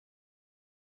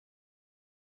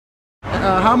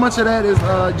how much of that is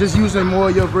just using more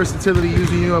of your versatility,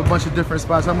 using you in a bunch of different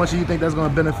spots? How much do you think that's going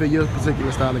to benefit your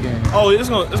particular style of game? Oh, it's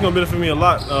gonna benefit me a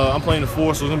lot. I'm playing the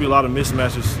 4, so it's gonna be a lot of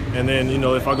mismatches. And then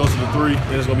if I go to the 3,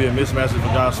 then it's gonna be a mismatch if a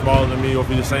guy's smaller than me, or if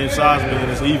he's the same size as me, then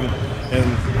it's even. And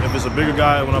if it's a bigger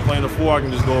guy, when I'm playing the 4, I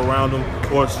can just go around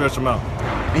him or stretch him out.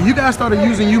 And you guys started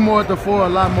using you more at the 4, a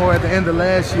lot more at the end of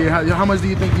last year. How much do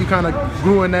you think you kind of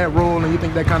grew in that role, and you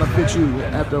think that kind of fits you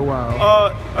after a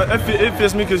while? It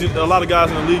fits me because a lot of guys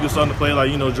in the league are starting to play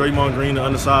like Draymond Green, the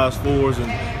undersized 4s,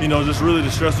 and just really to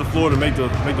stretch the floor to make the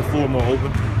floor more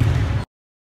open.